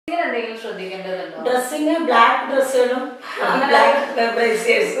Dressing black ഡ്രസ്സുകളും black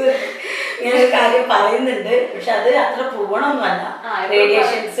brassieres ഇങ്ങനെ കാര്യം പറയുന്നുണ്ട്. പക്ഷെ അത് അത്ര പ്രൂവണൊന്നുമല്ല.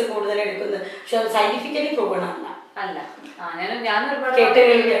 റേഡിയേഷൻസ് കൂടുതൽ എടുക്കുന്നത് പക്ഷെ സയന്റിഫിക്കലി പ്രൂവണല്ല. ഞാൻ ഒരുപാട്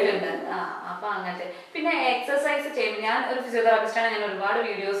കേട്ടിട്ടുണ്ട്. അപ്പൊ അങ്ങനത്തെ പിന്നെ എക്സസൈസ് ചെയ്യുമ്പോൾ ഞാൻ ഒരു ഫിസിയോതെറാപ്പിസ്റ്റാണ്. ഞാൻ ഒരുപാട്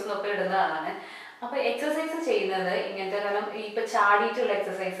വീഡിയോസ് ഒക്കെ ഇടുന്നതാണ്. അപ്പൊ എക്സസൈസ് ചെയ്യുന്നത് ഇങ്ങനത്തെ കാരണം ഇപ്പൊ ചാടിയിട്ടുള്ള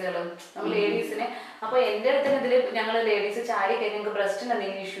എക്സസൈസുകളും നമ്മൾ ലേഡീസിന്. അപ്പൊ എന്റെ അടുത്ത് ഇതില് ഞങ്ങൾ ലേഡീസ് ചാടി കഴിഞ്ഞാൽ ഞങ്ങൾക്ക് ബ്രസ്റ്റിന്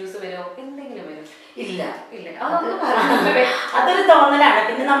എന്തെങ്കിലും ഇഷ്യൂസ് വരുമോ, എന്തെങ്കിലും വരും? ഇല്ല ഇല്ല, അതൊരു തോന്നലാണ്.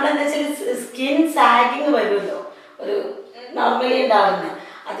 പിന്നെ നമ്മൾ എന്താ വെച്ചാൽ സ്കിൻ സാഗിങ് വരുമല്ലോ, ഒരു നോർമലി ഉണ്ടാവുന്നത്.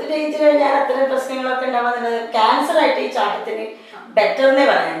 അത് കഴിച്ചു കഴിഞ്ഞാൽ അത്തരം പ്രശ്നങ്ങളൊക്കെ ഉണ്ടാവുന്നത് ക്യാൻസർ ആയിട്ട് ഈ ചാട്ടത്തിന് ബെറ്റർ എന്നേ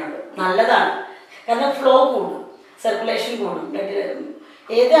പറയാനുള്ളൂ. നല്ലതാണ്. കാരണം ഫ്ലോ കൂടും, സർക്കുലേഷൻ കൂടും.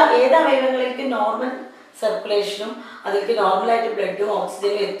 ഏത് അവയവങ്ങളിലേക്ക് നോർമൽ സർക്കുലേഷനും അതിലേക്ക് നോർമലായിട്ട് ബ്ലഡും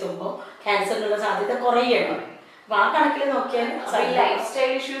ഓക്സിജനും എത്തുമ്പോൾ ക്യാൻസറിനുള്ള സാധ്യത കുറയുകയാണ്. അപ്പൊ ആ കണക്കിൽ നോക്കിയാൽ ലൈഫ്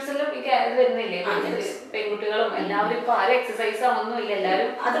സ്റ്റൈൽ ഇഷ്യൂസിലും വരുന്നില്ലേ പെൺകുട്ടികളും എല്ലാവരും? ഇപ്പൊ ആരും എക്സസൈസ് ഒന്നുമില്ല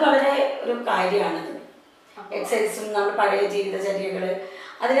എല്ലാവരും. അത് വളരെ ഒരു കാര്യമാണത്. എക്സസൈസും നമ്മുടെ പഴയ ജീവിതചര്യകള്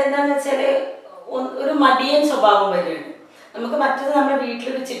അതിലെന്താന്ന് വെച്ചാല് ഒരു മടിയൻ സ്വഭാവം വരികയാണ് നമുക്ക്. മറ്റത് നമ്മുടെ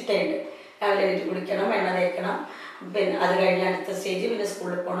വീട്ടിലൊരു ചിട്ടയുണ്ട്. രാവിലെ എണീറ്റ് കുടിക്കണം, എണ്ണ തേക്കണം, പിന്നെ അത് കഴിഞ്ഞ് അടുത്ത സ്റ്റേജ് പിന്നെ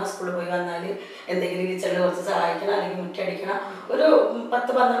സ്കൂളിൽ പോകണം. സ്കൂളിൽ പോയി വന്നാൽ എന്തെങ്കിലും കിച്ചണിൽ കുറച്ച് സഹായിക്കണം, അല്ലെങ്കിൽ മുറ്റടിക്കണം. ഒരു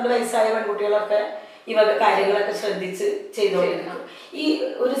 10-12 വയസ്സായ പെൺകുട്ടികളൊക്കെ ഈ വക കാര്യങ്ങളൊക്കെ ശ്രദ്ധിച്ച് ചെയ്തുകൊണ്ടിരിക്കും. ഈ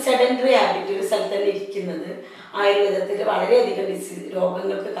ഒരു സെഡൻറ്ററി ഹാബിറ്റ്, ഒരു സ്ഥലത്ത് തന്നെ ഇരിക്കുന്നത് ആയുർവേദത്തിൽ വളരെയധികം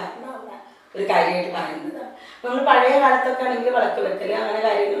രോഗങ്ങൾക്ക് കാരണമാവുന്ന ഒരു കാര്യമായിട്ട് പറയുന്നതാണ്. നമ്മൾ പഴയ കാലത്തൊക്കെ ആണെങ്കിൽ വിളക്ക് വെക്കൽ അങ്ങനെ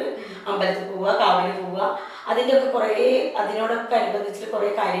കാര്യങ്ങൾ, അമ്പലത്തിൽ പോവുക, കാവിൽ പോവുക, അതിൻ്റെയൊക്കെ കുറേ അതിനോടൊക്കെ അനുബന്ധിച്ചിട്ട് കുറേ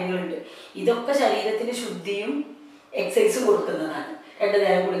കാര്യങ്ങളുണ്ട്. ഇതൊക്കെ ശരീരത്തിന് ശുദ്ധിയും എക്സസൈസും കൊടുക്കുന്നതാണ്. 2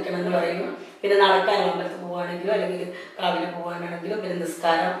 നേരം കുളിക്കണം എന്ന് പറയും. പിന്നെ നടക്കാൻ അമ്പലത്തിൽ പോവുകയാണെങ്കിലും അല്ലെങ്കിൽ കാവിൽ പോകാനാണെങ്കിലും പിന്നെ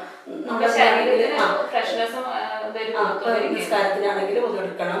നിസ്കാരം നമ്മുടെ നിസ്കാരത്തിനാണെങ്കിലും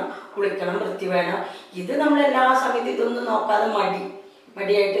ഒന്നെടുക്കണം, കുളിക്കണം, വൃത്തി വേണം. ഇത് നമ്മളെല്ലാ സമയത്തും ഇതൊന്നും നോക്കാതെ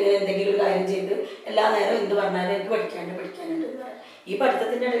മടിയായിട്ട് എന്തെങ്കിലും ഒരു കാര്യം ചെയ്ത് എല്ലാ നേരവും എന്ത് പറഞ്ഞാലും എനിക്ക് പഠിക്കാനുണ്ട് എന്ന് പറയാം. ഈ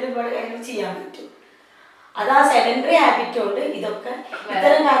പഠിത്തത്തിൻ്റെ ഇടയിൽ ഒരുപാട് കാര്യങ്ങൾ ചെയ്യാൻ പറ്റും. അത് ആ സെഡൻറ്ററി ഹാബിറ്റ് കൊണ്ട് ഇതൊക്കെ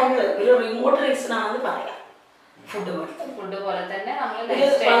ഇത്തരം കാര്യങ്ങൾ ഒരു റിമോട്ട് റീസൺ ആണെന്ന് പറയാം. ഫുഡ് പോലെ തന്നെ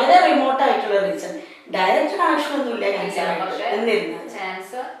വളരെ റിമോട്ട് ആയിട്ടുള്ള റീസൺ. ഡയറക്റ്റ് കണക്ഷൻ ഒന്നുമില്ല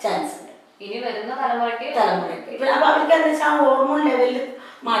ചാൻസ് ഉണ്ട് ഇനി വരുന്ന തലമുറയ്ക്ക്. അപ്പൊ അവർക്ക് എന്താ വെച്ചാൽ ആ ഹോർമോൺ ലെവലിൽ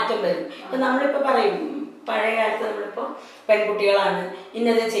മാറ്റം വരും. ഇപ്പൊ നമ്മളിപ്പോ പറയും പഴയ കാലത്ത് നമ്മളിപ്പോൾ പെൺകുട്ടികളാണ്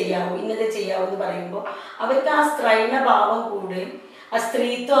ഇന്നതേ ചെയ്യാവൂ എന്ന് പറയുമ്പോൾ അവർക്ക് ആ സ്ത്രൈണ ഭാവം കൂടുകയും ആ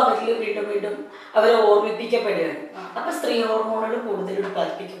സ്ത്രീത്വം അവരിൽ വീണ്ടും അവരെ ഓർമ്മിപ്പിക്കപ്പെടുകയാണ്. അപ്പൊ സ്ത്രീ ഹോർമോണുകൾ കൂടുതൽ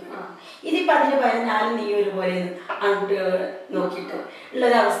ഉത്പാദിപ്പിക്കപ്പെടും. ഇതിപ്പോൾ അതിന് പകരം ഞാനും നീ ഒരുപോലെ ആൺകുട്ടികൾ നോക്കിയിട്ട്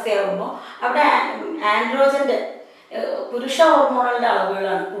ഉള്ളൊരവസ്ഥയാകുമ്പോൾ അവിടെ ആൻഡ്രോജന്റെ പുരുഷ ഹോർമോണുകളുടെ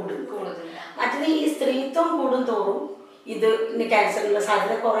അളവുകളാണ് കൂടുതൽ. മറ്റത് ഈ സ്ത്രീത്വം കൂടും തോറും ഇത് ക്യാൻസറിനുള്ള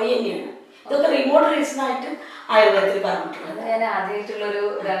സാധ്യത കുറേ തന്നെയാണ്. ഇതൊക്കെ റിമോട്ട് റീസൺ ആയിട്ട് ആയുർവേദത്തിൽ പറഞ്ഞിട്ടുള്ളത്.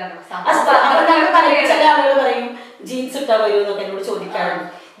 ചില ആളുകൾ പറയും ജീൻസ് ഇട്ടാൽ വരും എന്നൊക്കെ എന്നോട് ചോദിക്കാറുണ്ട്.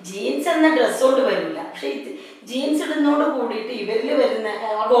 ജീൻസ് എന്ന ഡ്രസ് കൊണ്ട് വരില്ല. പക്ഷെ ജീൻസ് ഇടുന്നതോട് കൂടിയിട്ട് ഇവരിൽ വരുന്ന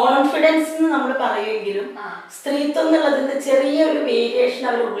കോൺഫിഡൻസ് എന്ന് നമ്മൾ പറയുമെങ്കിലും സ്ത്രീത്വം എന്നുള്ളതിന്റെ ചെറിയൊരു വേരിയേഷൻ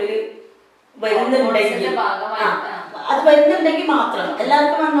അവരുള്ളിൽ വരുന്നുണ്ടെങ്കിൽ മാത്രം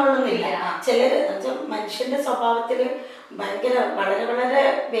എല്ലാവർക്കും വന്നോളുന്നില്ല. ചിലര് മനുഷ്യന്റെ സ്വഭാവത്തില് ഭയങ്കര വളരെ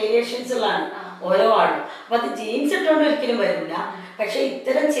വേരിയേഷൻസ് ഉള്ളതാണ് ഓരോ ആളും. അപ്പൊ അത് ജീൻസ് ഇട്ടുകൊണ്ട് ഒരിക്കലും വരില്ല. പക്ഷെ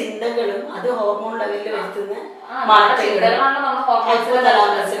ഇത്തരം ചിന്തകളും അത് ഹോർമോൺ ലെവലിൽ വരുത്തുന്ന മാറ്റങ്ങളും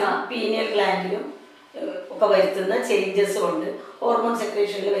പീനിയൽ ഗ്ലാൻഡിലും ഒക്കെ വരുത്തുന്ന ചേഞ്ചസ് കൊണ്ട് ഹോർമോൺ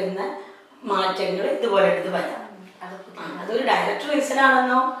സെക്രേഷനിൽ വരുന്ന മാറ്റങ്ങൾ ഇതുപോലെ എടുത്ത് വരാം. അതൊരു ഡയറക്റ്റ് റീസൺ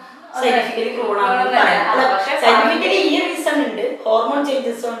ആണെന്നോ സയന്റിഫിക്കലി പ്രൂവ് ആണെന്നോ പറയാം. സയന്റിഫിക്കലി ഈ റീസൺ ഉണ്ട്, ഹോർമോൺ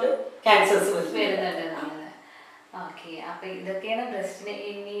ചേഞ്ചസ് കൊണ്ട് ക്യാൻസേഴ്സ് വരുന്നുണ്ട്. ഓക്കെ, അപ്പൊ ഇതൊക്കെയാണ് ബ്രസ്റ്റിന്.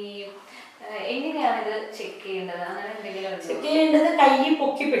 ഇനി എങ്ങനെയാണ് ഇത് ചെക്ക് ചെയ്യേണ്ടത്? അങ്ങനെ എന്തെങ്കിലും ചെക്ക് ചെയ്യേണ്ടത് കൈ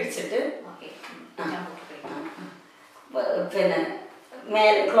പൊക്കി പിടിച്ചിട്ട് പിന്നെ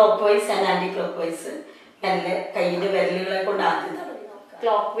മേലെ clock wise and anti clock vice മെല്ലെ കൈയിന്റെ വിരലുകളെ കൊണ്ട് ആദ്യം തടവി നോക്കുക.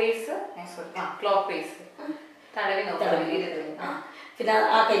 ക്ലോക്ക് വൈസ് പിന്നെ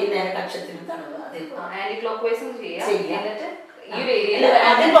ആ കൈ നേരെ കക്ഷത്തിന് തടവുക. ആന്റി ക്ലോക്ക് വൈസ്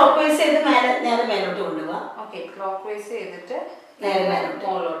ആദ്യം ക്ലോക്ക് വൈസ് ചെയ്ത് നേരെ മേലോട്ട് കൊണ്ടുപോവാ. ക്ലോക്ക് വൈസ് ചെയ്തിട്ട് നേരെ മേലോട്ട്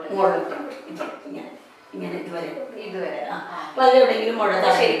മുകളിലോട്ട് ഇങ്ങനെ ഇതുവരെ. അപ്പൊ അതിലെവിടെയെങ്കിലും മുഴ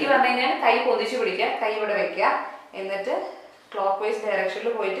ശരിക്കും പറഞ്ഞു കഴിഞ്ഞാൽ കൈ പൊതിച്ചു പിടിക്കുക, കൈ ഇവിടെ വെക്കുക, എന്നിട്ട് ക്ലോക്ക് വൈസ് ഡയറക്ഷനിൽ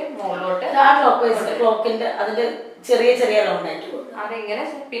പോയിട്ട് മുകളിലോട്ട്. ആ ക്ലോക്ക് വൈസ് ക്ലോക്കിന്റെ അതിന്റെ ചെറിയ റൗണ്ട് ആയിട്ട് അതിങ്ങനെ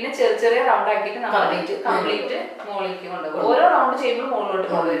പിന്നെ ചെറിയ റൗണ്ട് ആക്കിയിട്ട് കംപ്ലീറ്റ് മുകളിലേക്ക് കൊണ്ടുപോകും. ഓരോ റൗണ്ട് ചെയ്യുമ്പോൾ മുകളിലോട്ട്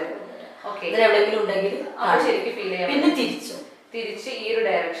കൊണ്ടുവരും. ഓക്കെ, ഇതിലെവിടെയെങ്കിലും ഉണ്ടെങ്കിൽ അപ്പൊ ശരിക്കും ഫീൽ ചെയ്യാം. പിന്നെ തിരിച്ച് ഈ ഒരു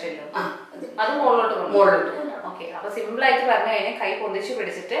ഡയറക്ഷനിലും അത് മുകളിലോട്ട്. ഓക്കെ, ഓക്കെ, അപ്പൊ സിമ്പിൾ ആയിട്ട് പറഞ്ഞു കഴിഞ്ഞാൽ കൈ പൊന്തിച്ച്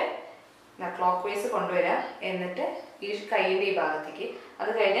പിടിച്ചിട്ട് ക്ലോക്ക് വൈസ് കൊണ്ടുവരാം. എന്നിട്ട് ഈ കൈയിന്റെ ഈ ഭാഗത്തേക്ക്, അത്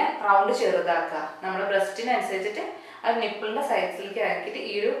കഴിഞ്ഞാൽ റൗണ്ട് ചെറുതാക്കുക. നമ്മുടെ ബ്രസ്റ്റിനനുസരിച്ചിട്ട് അത് നിപ്പിളിന്റെ സൈഡ്സിലേക്ക് ആക്കിയിട്ട്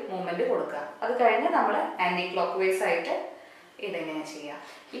ഈ ഒരു മൂവ്മെന്റ് കൊടുക്കുക. അത് കഴിഞ്ഞ് നമ്മൾ ആന്റി ക്ലോക്ക് വൈസ് ആയിട്ട് ഇതെങ്ങനെ ചെയ്യാം.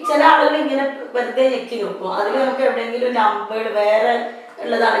 ചില ആളുകൾ ഇങ്ങനെ വെറുതെ ഞെക്കി നോക്കും, അതിൽ നമുക്ക് എവിടെയെങ്കിലും നമ്പർ വേറെ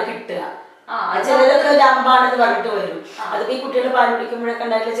ഉള്ളതാണ് കിട്ടുക. ചിലതൊക്കെ ലംബാണെന്ന് പറഞ്ഞിട്ട് വരും. അതിപ്പോ ഈ കുട്ടികൾ പാൽ പിടിക്കുമ്പോഴൊക്കെ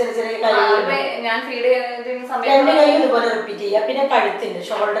ഉണ്ടായിട്ടുള്ള ചെറിയ ചെറിയ കാര്യങ്ങൾ ഞാൻ ഫീഡ് ചെയ്യുന്ന സമയത്ത് രണ്ട് കൈ ഇതുപോലെ റിപ്പീറ്റ് ചെയ്യുക. പിന്നെ കഴുത്തിന്റെ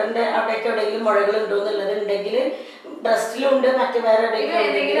ഷോൾഡറിന്റെ അവിടെയൊക്കെ എവിടെയെങ്കിലും മുഴകൾ ഉണ്ടോ എന്നുള്ളത് ഉണ്ടെങ്കിൽ ബ്രസ്റ്റിലുണ്ട്, മറ്റു വേറെ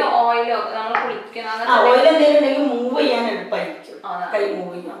ഓയിലോ ഓയിൽ എന്തെങ്കിലും ഉണ്ടെങ്കിൽ മൂവ് ചെയ്യാൻ എളുപ്പമായിരിക്കും. കൈ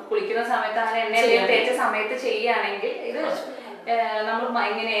മൂവ് ചെയ്യാം. കുളിക്കുന്ന സമയത്ത് അങ്ങനെ എണ്ണ തേച്ച സമയത്ത് ചെയ്യുകയാണെങ്കിൽ ഇത് നമ്മൾ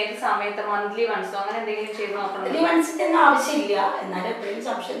ഇങ്ങനെ ഏത് സമയത്ത് മന്ത്ലി വൺസോ അങ്ങനെ എന്തെങ്കിലും ചെയ്ത് നോക്കണം. മന്ത്ലി വൺസിന്റെ ഒന്നും ആവശ്യമില്ല. എന്നാലും എപ്പോഴും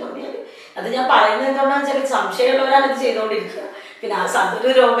സംശയം തോന്നിയാൽ അത് ഞാൻ പറയുന്നത് എന്തുകൊണ്ടാന്ന് വെച്ചാൽ സംശയമുള്ളവരാണ് ഇത് ചെയ്തുകൊണ്ടിരിക്കുക. പിന്നെ ആ അതൊരു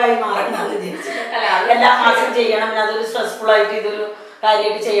രോഗമായി മാറണമെന്ന് വിചാരിച്ചു എല്ലാ മാസം ചെയ്യണം. അതൊരു സ്ട്രെസ്ഫുൾ ആയിട്ട് ഇതൊരു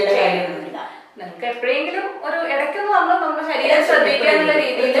കാര്യമായിട്ട് ചെയ്യേണ്ട കാര്യമൊന്നുമില്ല. നിങ്ങൾക്ക് എപ്പോഴെങ്കിലും ഒരു ഇടയ്ക്കൊന്നും നമ്മുടെ ശരീരം ശ്രദ്ധിക്കാന്നുള്ള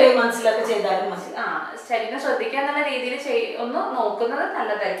രീതിയിൽ മനസ്സിലൊക്കെ ചെയ്താലും മതി. ശരീരം ശ്രദ്ധിക്കാന്നുള്ള രീതിയിൽ ഒന്ന് നോക്കുന്നത്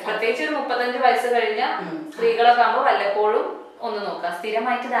നല്ലതായിരിക്കും. പ്രത്യേകിച്ച് ഒരു 35 വയസ്സ് കഴിഞ്ഞ സ്ത്രീകളൊക്കെ ആകുമ്പോൾ വല്ലപ്പോഴും ഒന്ന് നോക്കാം.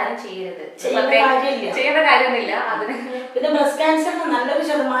 സ്ഥിരമായിട്ട് ഇതാരും ചെയ്യരുത്, ചെയ്യേണ്ട കാര്യമൊന്നുമില്ല. അതിന് പിന്നെ ബ്രസ്റ്റ് ക്യാൻസറിന് നല്ലൊരു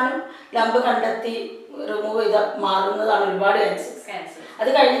ശതമാനം ലംബ് കണ്ടെത്തി റിമൂവ് ചെയ്ത മാറുന്നതാണ് ഒരുപാട് ക്യാൻസർ. അത്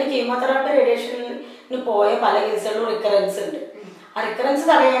കഴിഞ്ഞിട്ട് കീമോതെറാപ്പി റേഡിയേഷന് പോയ പല കേസുകളിലും റിക്കറൻസ് ഉണ്ട്. ആ റിക്കറൻസ്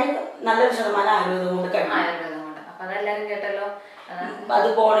തടയാൻ നല്ലൊരു ശതമാനം ആയുർവേദം കൊണ്ട് കഴിയും. അപ്പൊ അതെല്ലാരും കേട്ടല്ലോ. അത്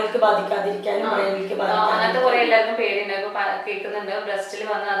ബോണിലേക്ക് ബാധിക്കാതിരിക്കാനും ബ്രെയിനിലേക്ക് അങ്ങനത്തെ കുറെ എല്ലാവർക്കും പേടിയുണ്ടാകും കേൾക്കുന്നുണ്ട്. ബ്രസ്റ്റിൽ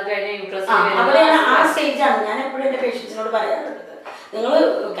വന്ന് അത് കഴിഞ്ഞ യൂട്രസ് അവിടെയാണ് ആ സ്റ്റേജാണ് ഞാൻ എപ്പോഴും എന്റെ പേഷ്യൻസിനോട് പറയാറുള്ളത്. നിങ്ങൾ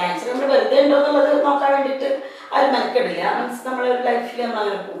ക്യാൻസർ നമ്മൾ വെറുതെ ഉണ്ടോ എന്നുള്ളത് നോക്കാൻ വേണ്ടിയിട്ട് ആരും മെനക്കെടില്ല. മീൻസ് നമ്മളൊരു ലൈഫിൽ നമ്മൾ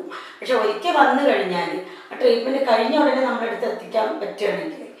അങ്ങനെ പോകും. പക്ഷെ ഒരിക്കൽ വന്നു കഴിഞ്ഞാൽ ആ ട്രീറ്റ്മെന്റ് കഴിഞ്ഞ ഉടനെ നമ്മളെടുത്ത് എത്തിക്കാൻ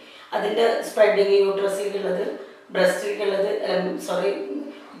പറ്റുകയാണെങ്കിൽ അതിന്റെ സ്പ്രെഡിങ് യൂട്രസിലേക്കുള്ളത്, ബ്രസ്റ്റിലേക്കുള്ളത്,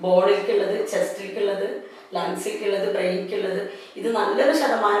 ബോഡിലേക്കുള്ളത്, ചെസ്റ്റിലേക്കുള്ളത്, ലങ്സിലേക്കുള്ളത്, ബ്രെയിനിലേക്കുള്ളത്, ഇത് നല്ലൊരു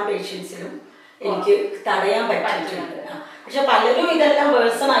ശതമാനം പേഷ്യൻസിലും എനിക്ക് തടയാൻ പറ്റിയിട്ടുണ്ട്. പക്ഷെ പലരും ഇതെല്ലാം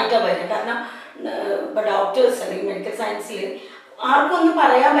വേഴ്സൺ ആയിട്ടാണ് വരിക. കാരണം ഇപ്പൊ ഡോക്ടേഴ്സ് അല്ലെങ്കിൽ മെഡിക്കൽ സയൻസിൽ ആർക്കും ഒന്നും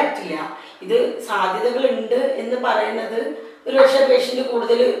പറയാൻ പറ്റില്ല. ഇത് സാധ്യതകളുണ്ട് എന്ന് പറയുന്നത് ഒരു പക്ഷേ പേഷ്യന്റ്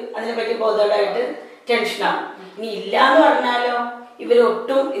കൂടുതൽ അതിനെപ്പറ്റി ബോധേഡായിട്ട് ടെൻഷനാകും. ഇനി ഇല്ല എന്ന് പറഞ്ഞാലോ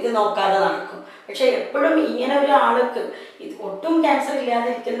ഇവരൊട്ടും ഇത് നോക്കാതെ നടക്കും. പക്ഷെ എപ്പോഴും ഇങ്ങനെ ഒരാൾക്ക് ഇത് ഒട്ടും ക്യാൻസർ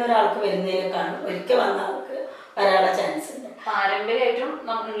ഇല്ലാതിരിക്കുന്ന ഒരാൾക്ക് വരുന്നതിനേക്കാളും ഒരിക്കൽ വന്ന ആൾക്ക് വരാനുള്ള ചാൻസ് ഉണ്ട്. പാരമ്പര്യമായിട്ടും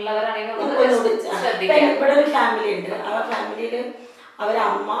ഇവിടെ ഒരു ഫാമിലി ഉണ്ട്. ആ ഫാമിലിയിൽ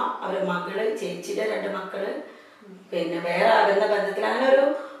അവരമ്മ, അവരുടെ മകള്, ചേച്ചിയുടെ 2 മക്കള്, പിന്നെ വേറെ അകന്ന ബന്ധത്തിൽ അങ്ങനെ ഒരു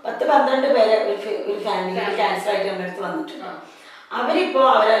 10-12 പേരെ ഒരു ഫാമിലി ക്യാൻസർ ആയിട്ട് നമ്മുടെ അടുത്ത് വന്നിട്ടുണ്ട്. അവരിപ്പോ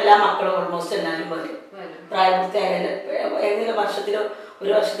അവരെല്ലാ മക്കളും ഓൾമോസ്റ്റ് എല്ലാവരും വരും. പ്രായപൂർത്തിയായാലും ഏതെങ്കിലും വർഷത്തിലോ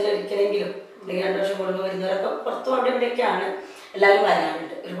ഒരു വർഷത്തിലോ ഒരിക്കലെങ്കിലും അല്ലെങ്കിൽ 2 വർഷം കൂടുമ്പോൾ വരുന്നവരൊക്കെ പുറത്തും അവിടെ ഇവിടെയൊക്കെയാണ് എല്ലാവരും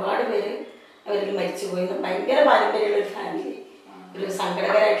വരാറുണ്ട്. ഒരുപാട് പേര് അവരിൽ മരിച്ചുപോയി. ഭയങ്കര പാരമ്പര്യമുള്ള ഒരു ഫാമിലി, ഒരു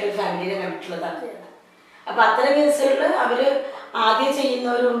സങ്കടകരമായിട്ടുള്ള ഫാമിലിനെ കണ്ടിട്ടുള്ളതാണ്. അപ്പൊ അത്തരം കേസുകളിൽ അവര് ആദ്യം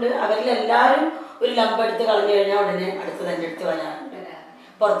ചെയ്യുന്നവരുണ്ട്. അവരിലെല്ലാവരും ഒരു ലംബ് എടുത്ത് കളഞ്ഞു കഴിഞ്ഞാൽ ഉടനെ അടുത്ത് തന്നെ എടുത്ത് വരാറുണ്ട്.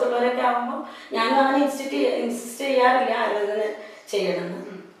 പുറത്തുള്ളവരൊക്കെ ആകുമ്പോൾ ഞാനും അങ്ങനെ ഇൻസിസ്റ്റ് ചെയ്യാറില്ല ആരോഗ്യം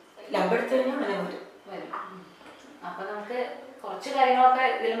ചെയ്യണമെന്ന്. ലംബ് എടുത്തു കഴിഞ്ഞാൽ ഉടനെ വരും. അപ്പൊ നമുക്ക് കുറച്ച് കാര്യങ്ങളൊക്കെ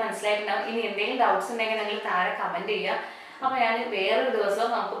ഇതിൽ മനസ്സിലായിട്ടുണ്ടാവും. ഇനി എന്തെങ്കിലും ഡൗട്ട്സ് ഉണ്ടെങ്കിൽ നിങ്ങൾ താഴെ കമന്റ് ചെയ്യുക. അപ്പൊ ഞാൻ വേറൊരു ദിവസം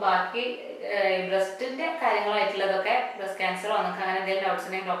നമുക്ക് ബാക്കി ബ്രസ്റ്റിന്റെ കാര്യങ്ങളായിട്ടുള്ളതൊക്കെ, ബ്രസ്റ്റ് ക്യാൻസറോ നമുക്ക് അങ്ങനെ എന്തെങ്കിലും ഡൗട്ട്സ്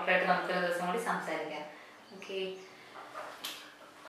ഉണ്ടെങ്കിൽ ഡോക്ടറായിട്ട് നമുക്ക് ഒരു ദിവസം കൂടി സംസാരിക്കാം. ഓക്കെ.